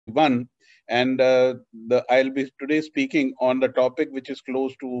One, and I'll be today speaking on the topic which is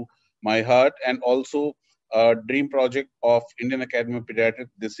close to my heart and also a dream project of Indian Academy of Pediatrics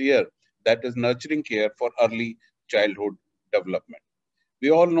this year, that is nurturing care for early childhood development. We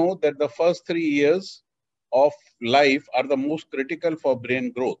all know that the first 3 years of life are the most critical for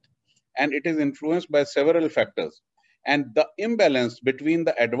brain growth, and it is influenced by several factors. And the imbalance between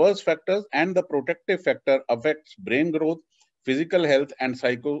the adverse factors and the protective factor affects brain growth, physical health, and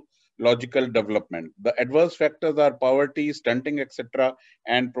psychological development. The adverse factors are poverty, stunting, etc.,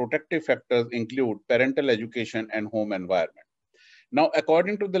 and protective factors include parental education and home environment. Now,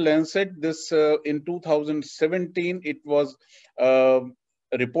 according to the Lancet, this in 2017, it was uh,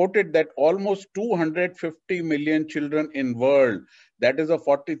 reported that almost 250 million children in world, that is a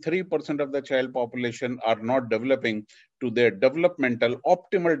 43% of the child population, are not developing to their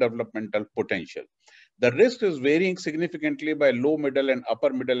optimal developmental potential. The risk is varying significantly by low, middle, and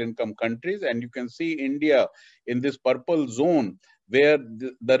upper middle income countries. And you can see India in this purple zone, where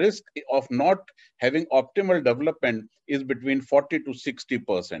the risk of not having optimal development is between 40 to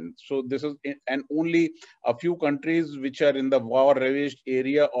 60%. So this is, and only a few countries which are in the war-ravaged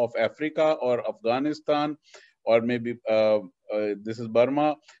area of Africa or Afghanistan, or maybe this is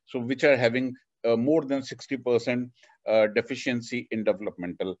Burma, so which are having more than 60% deficiency in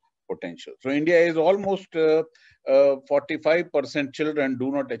developmental potential. So India is almost 45% children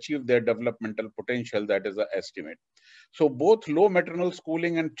do not achieve their developmental potential. That is the estimate. So both low maternal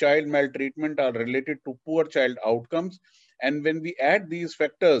schooling and child maltreatment are related to poor child outcomes. And when we add these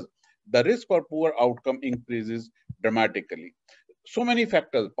factors, the risk for poor outcome increases dramatically. So many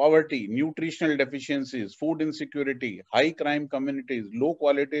factors: poverty, nutritional deficiencies, food insecurity, high crime communities, low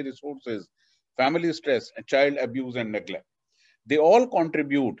quality resources, family stress, child abuse and neglect. They all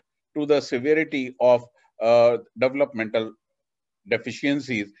contribute to the severity of developmental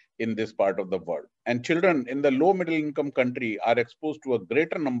deficiencies in this part of the world. And children in the low middle income country are exposed to a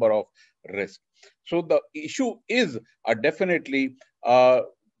greater number of risks. So the issue is definitely a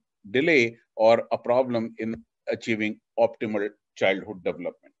delay or a problem in achieving optimal childhood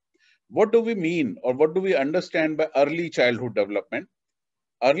development. What do we mean, or what do we understand by early childhood development?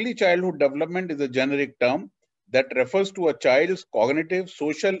 Early childhood development is a generic term that refers to a child's cognitive,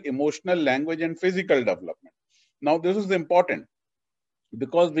 social, emotional, language, and physical development. Now, this is important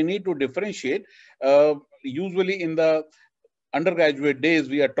because we need to differentiate. Usually in the undergraduate days,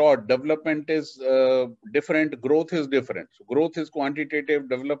 we are taught development is different, growth is different. So growth is quantitative,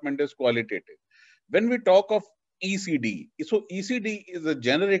 development is qualitative. When we talk of ECD, so ECD is a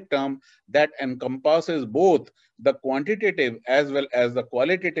generic term that encompasses both the quantitative as well as the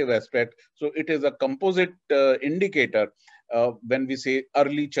qualitative aspect. So it is a composite indicator when we say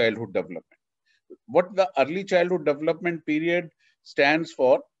early childhood development. What the early childhood development period stands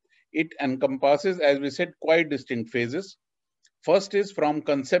for, it encompasses, as we said, quite distinct phases. First is from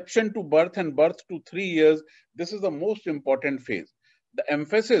conception to birth and birth to 3 years. This is the most important phase. The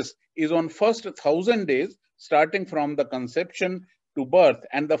emphasis is on first 1,000 days, starting from the conception to birth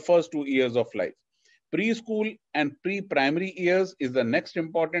and the first 2 years of life. Preschool and pre-primary years is the next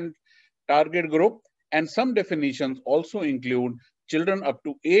important target group, and some definitions also include children up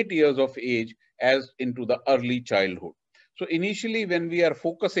to 8 years of age as into the early childhood. So initially, when we are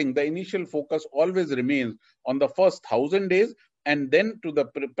focusing, the initial focus always remains on the first 1,000 days, and then to the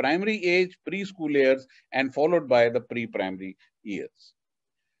primary age, preschool years, and followed by the pre-primary years.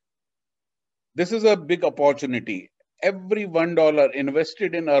 This is a big opportunity. Every $1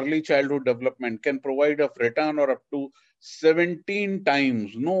 invested in early childhood development can provide a return or up to 17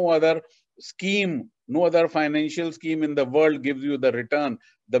 times. No other scheme, no other financial scheme in the world gives you the return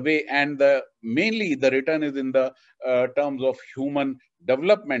the way, and mainly the return is in the terms of human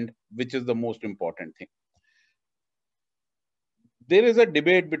development, which is the most important thing. There is a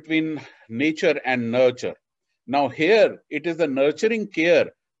debate between nature and nurture. Now here, it is the nurturing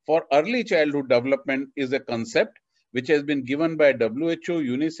care for early childhood development is a concept which has been given by WHO,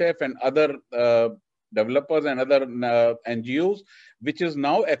 UNICEF, and other developers and other NGOs, which is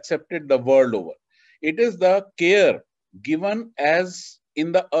now accepted the world over. It is the care given as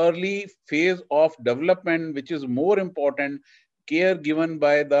in the early phase of development, which is more important, care given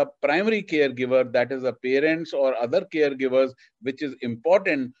by the primary caregiver, that is the parents or other caregivers, which is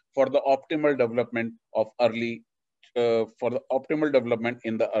important for the optimal development of early, for the optimal development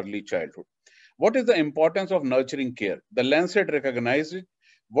in the early childhood. What is the importance of nurturing care? The Lancet recognizes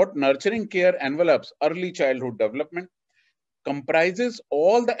what nurturing care envelops early childhood development, comprises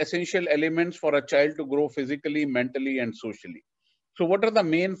all the essential elements for a child to grow physically, mentally, and socially. So what are the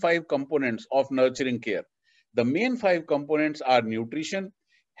main 5 components of nurturing care? The main 5 components are nutrition,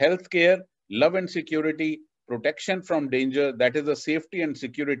 healthcare, love and security, protection from danger, that is the safety and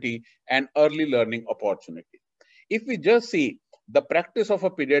security, and early learning opportunity. If we just see the practice of a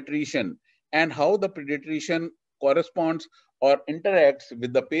pediatrician and how the pediatrician corresponds or interacts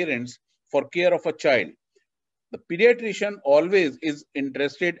with the parents for care of a child, the pediatrician always is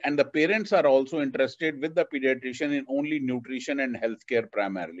interested, and the parents are also interested with the pediatrician in only nutrition and healthcare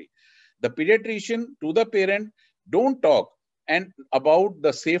primarily. The pediatrician to the parent don't talk and about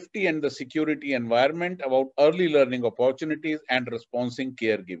the safety and the security environment, about early learning opportunities and responsing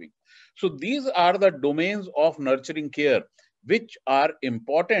caregiving. So these are the domains of nurturing care which are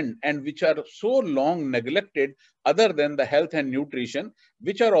important and which are so long neglected, other than the health and nutrition,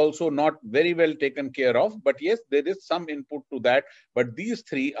 which are also not very well taken care of. But yes, there is some input to that, but these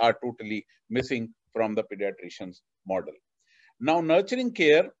three are totally missing from the pediatrician's model. Now, nurturing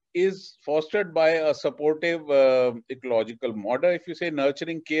care is fostered by a supportive ecological model. If you say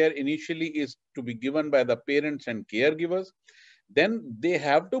nurturing care initially is to be given by the parents and caregivers, then they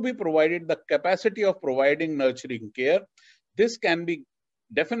have to be provided the capacity of providing nurturing care. This can be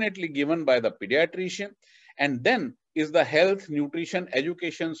definitely given by the pediatrician. And then is the health, nutrition,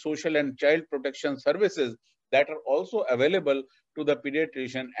 education, social and child protection services that are also available to the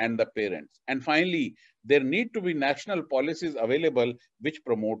pediatrician and the parents. And finally, there need to be national policies available which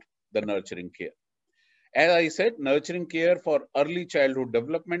promote the nurturing care. As I said, nurturing care for early childhood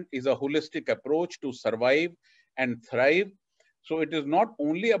development is a holistic approach to survive and thrive. So it is not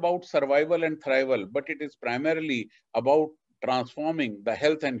only about survival and thrival, but it is primarily about transforming the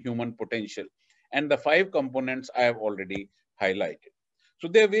health and human potential. And the 5 components I have already highlighted. So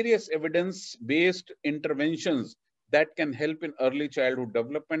there are various evidence-based interventions that can help in early childhood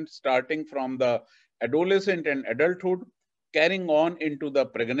development, starting from the adolescent and adulthood, carrying on into the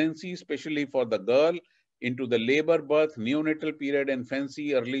pregnancy, especially for the girl, into the labor, birth, neonatal period,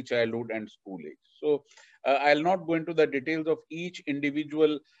 infancy, early childhood, and school age. So I'll not go into the details of each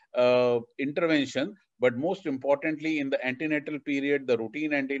individual intervention, but most importantly, in the antenatal period, the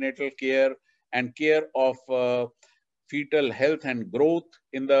routine antenatal care and care of fetal health and growth,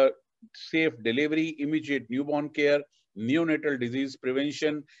 in the safe delivery, immediate newborn care, neonatal disease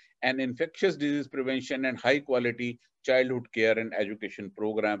prevention, and infectious disease prevention, and high quality childhood care and education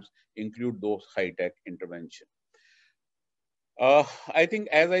programs include those high-tech intervention. I think,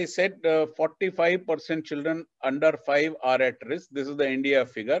 as I said, 45% children under 5 are at risk. This is the India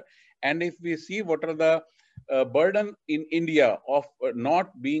figure. And if we see what are the burden in India of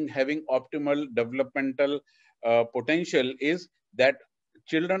not having optimal developmental potential, is that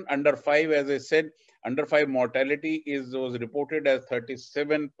children under 5, as I said, under 5 mortality was reported as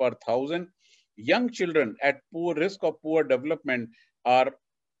 37 per 1,000. Young children at risk of poor development are,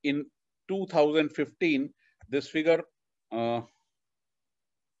 in 2015, this figure,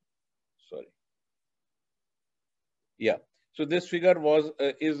 so this figure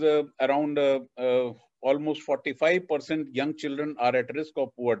is around almost 45% young children are at risk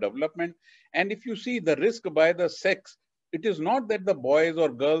of poor development. And if you see the risk by the sex, it is not that the boys or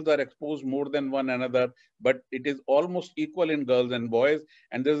girls are exposed more than one another, but it is almost equal in girls and boys.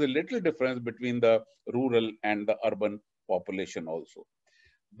 And there's a little difference between the rural and the urban population also.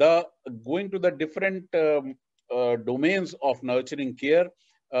 Going to the different domains of nurturing care,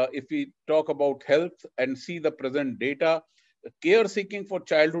 if we talk about health and see the present data, care seeking for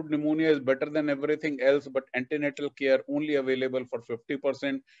childhood pneumonia is better than everything else, but antenatal care only available for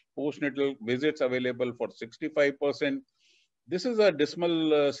 50%, postnatal visits available for 65%. This is a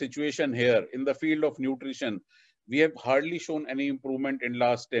dismal situation here. In the field of nutrition, we have hardly shown any improvement in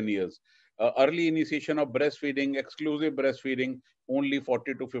last 10 years. Early initiation of breastfeeding, exclusive breastfeeding, only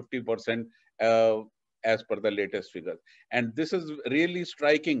 40 to 50% as per the latest figures. And this is really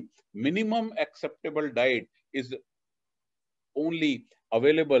striking. Minimum acceptable diet is only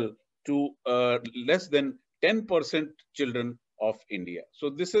available to less than 10% children of India. So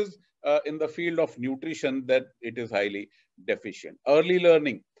this is in the field of nutrition that it is highly deficient. Early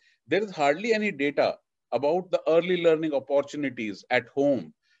learning. There is hardly any data about the early learning opportunities at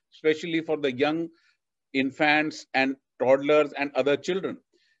home, especially for the young infants and toddlers and other children.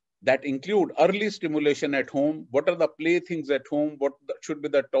 That include early stimulation at home. What are the playthings at home? What should be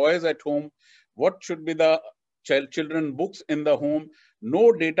the toys at home? What should be the children books in the home?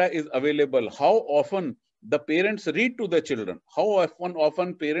 No data is available. How often the parents read to the children? How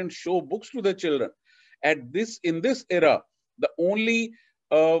often parents show books to the children? In this era, the only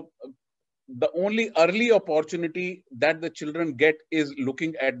early opportunity that the children get is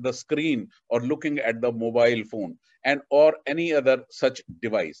looking at the screen or looking at the mobile phone and or any other such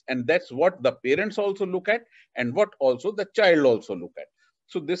device. And that's what the parents also look at and what also the child also look at.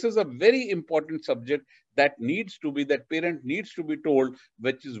 So this is a very important subject that parent needs to be told,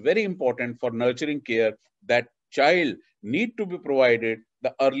 which is very important for nurturing care, that child need to be provided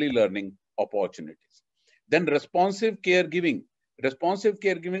the early learning opportunities. Then responsive caregiving,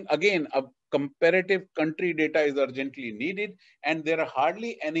 again, a comparative country data is urgently needed, and there are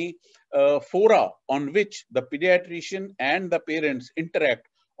hardly any fora on which the pediatrician and the parents interact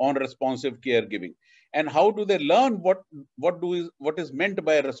on responsive caregiving. And how do they learn what is meant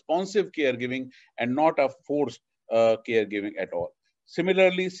by responsive caregiving and not a forced caregiving at all.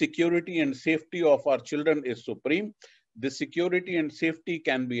 Similarly, security and safety of our children is supreme. The security and safety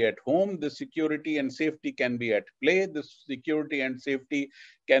can be at home, the security and safety can be at play, the security and safety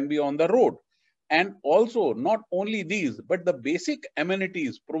can be on the road. And also, not only these, but the basic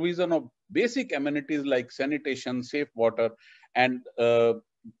amenities, provision of basic amenities like sanitation, safe water, and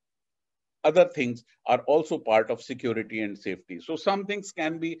other things are also part of security and safety. So some things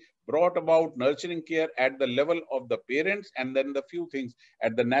can be brought about nurturing care at the level of the parents, and then the few things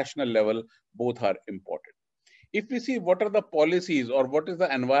at the national level, both are important. If we see what are the policies or what is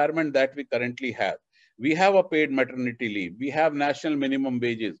the environment that we currently have, we have a paid maternity leave, we have national minimum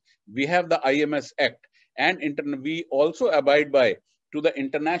wages, we have the IMS Act, and we also abide by to the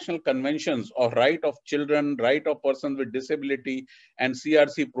international conventions of right of children, right of persons with disability, and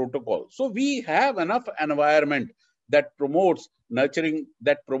CRC protocol. So we have enough environment that promotes nurturing,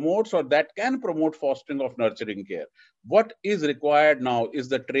 that promotes or that can promote fostering of nurturing care. What is required now is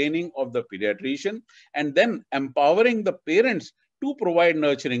the training of the pediatrician and then empowering the parents to provide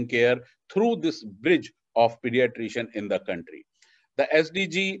nurturing care through this bridge of pediatrician in the country. The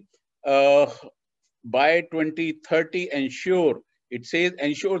SDG by 2030 ensure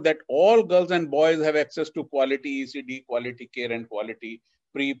that all girls and boys have access to quality ECD, quality care, and quality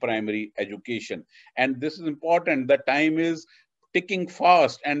pre-primary education. And this is important. The time is ticking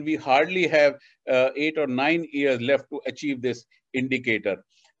fast, and we hardly have 8 or 9 years left to achieve this indicator.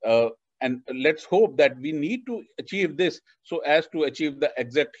 And let's hope that we need to achieve this so as to achieve the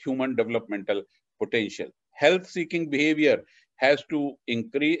exact human developmental potential. Health-seeking behavior has to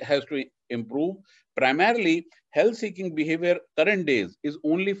improve. Primarily, health-seeking behavior current days is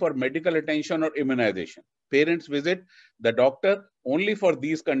only for medical attention or immunization. Parents visit the doctor only for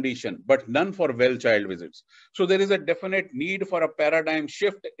these conditions, but none for well-child visits. So there is a definite need for a paradigm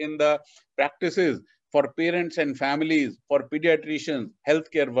shift in the practices for parents and families, for pediatricians,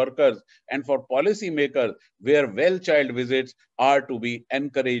 healthcare workers, and for policymakers, where well-child visits are to be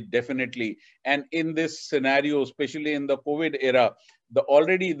encouraged definitely. And in this scenario, especially in the COVID era,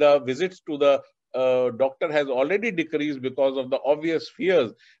 the visits to the doctor has already decreased because of the obvious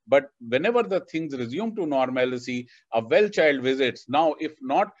fears. But whenever the things resume to normalcy, a well-child visits now, if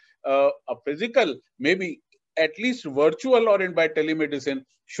not a physical, maybe at least virtual or by telemedicine,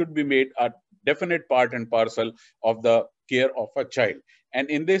 should be made a definite part and parcel of the care of a child. And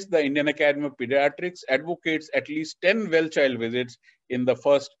in this, the Indian Academy of Pediatrics advocates at least 10 well-child visits in the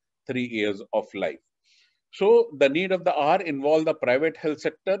first 3 years of life. So the need of the hour involve the private health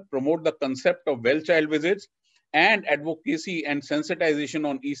sector, promote the concept of well-child visits, and advocacy and sensitization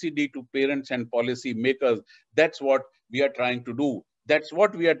on ECD to parents and policy makers. That's what we are trying to do. That's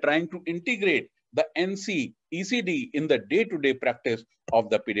what we are trying to integrate the NC, ECD in the day-to-day practice of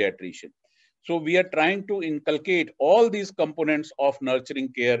the pediatrician. So we are trying to inculcate all these components of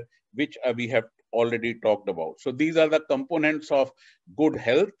nurturing care, which we have already talked about. So these are the components of good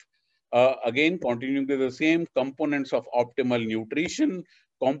health. Again, continuing with the same components of optimal nutrition,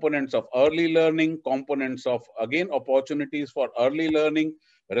 components of early learning, components of, again, opportunities for early learning,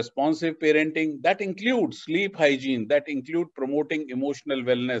 responsive parenting, that includes sleep hygiene, that include promoting emotional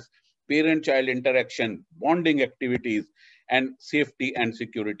wellness, parent-child interaction, bonding activities, and safety and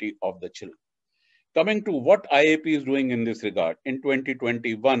security of the children. Coming to what IAP is doing in this regard, in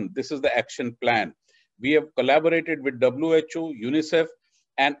 2021, this is the action plan. We have collaborated with WHO, UNICEF,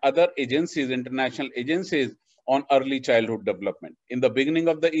 and other agencies, international agencies, on early childhood development. In the beginning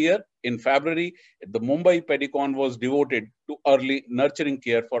of the year, in February, the Mumbai Pedicon was devoted to early nurturing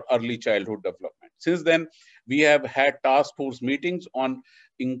care for early childhood development. Since then, we have had task force meetings on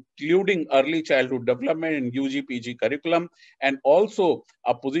including early childhood development in UG PG curriculum, and also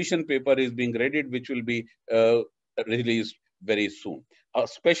a position paper is being readied, which will be released very soon. A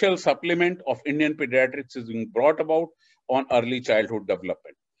special supplement of Indian pediatrics is being brought about on early childhood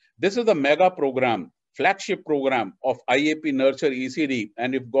development. This is a mega program flagship program of IAP Nurture ECD.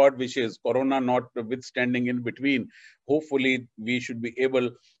 And if God wishes, Corona notwithstanding in between, hopefully we should be able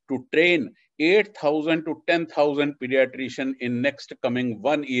to train 8,000 to 10,000 pediatricians in next coming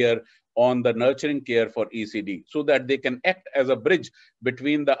 1 year on the nurturing care for ECD, so that they can act as a bridge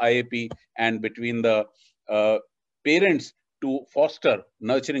between the IAP and between the parents to foster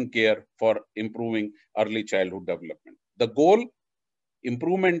nurturing care for improving early childhood development. The goal: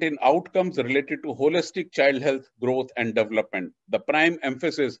 improvement in outcomes related to holistic child health, growth, and development. The prime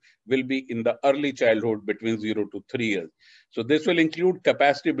emphasis will be in the early childhood between 0 to 3 years. So this will include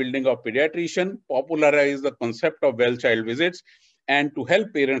capacity building of pediatrician, popularize the concept of well child visits, and to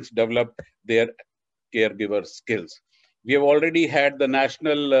help parents develop their caregiver skills. We have already had the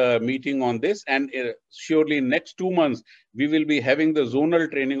national meeting on this, and surely in next 2 months, we will be having the zonal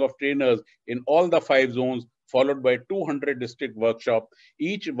training of trainers in all the 5 zones, followed by 200 district workshops,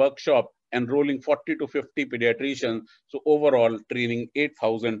 each workshop enrolling 40 to 50 pediatricians. So overall training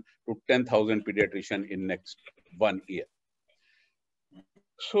 8,000 to 10,000 pediatricians in next 1 year.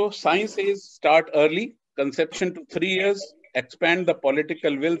 So science says start early, conception to 3 years, expand the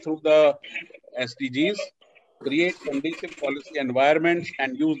political will through the SDGs, create conducive policy environments,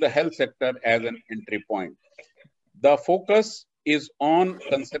 and use the health sector as an entry point. The focus is on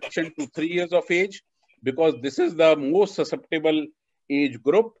conception to 3 years of age, because this is the most susceptible age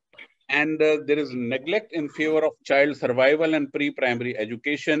group, and there is neglect in favor of child survival and pre-primary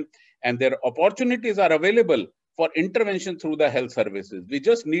education, and their opportunities are available for intervention through the health services. We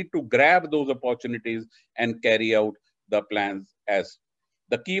just need to grab those opportunities and carry out the plans. As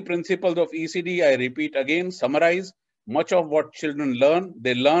the key principles of ECD, I repeat again, summarize: much of what children learn,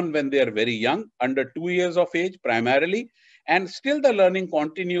 they learn when they are very young, under 2 years of age primarily, and still the learning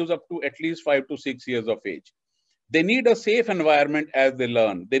continues up to at least 5 to 6 years of age. They need a safe environment as they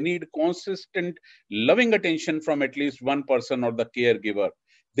learn. They need consistent, loving attention from at least one person or the caregiver.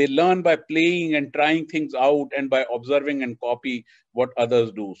 They learn by playing and trying things out, and by observing and copy what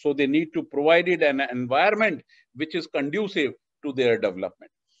others do. So they need to provide it an environment which is conducive to their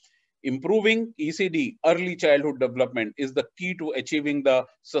development. Improving ECD, early childhood development, is the key to achieving the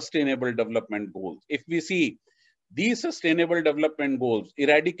sustainable development goals. If we see these sustainable development goals,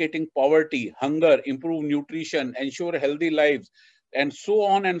 eradicating poverty, hunger, improve nutrition, ensure healthy lives, and so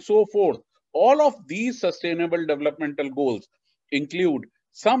on and so forth, all of these sustainable developmental goals include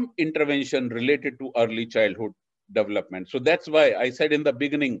some intervention related to early childhood development. So that's why I said in the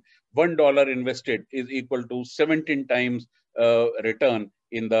beginning, $1 invested is equal to 17 times return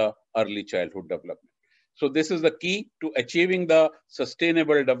in the early childhood development. So this is the key to achieving the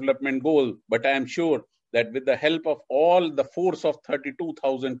sustainable development goal. But I am sure that with the help of all the force of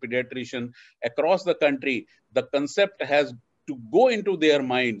 32,000 pediatricians across the country, the concept has to go into their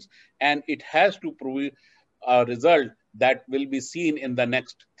minds, and it has to prove a result that will be seen in the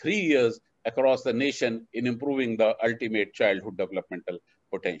next 3 years across the nation in improving the ultimate childhood developmental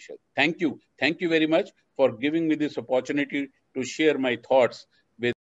potential. Thank you. Thank you very much for giving me this opportunity to share my thoughts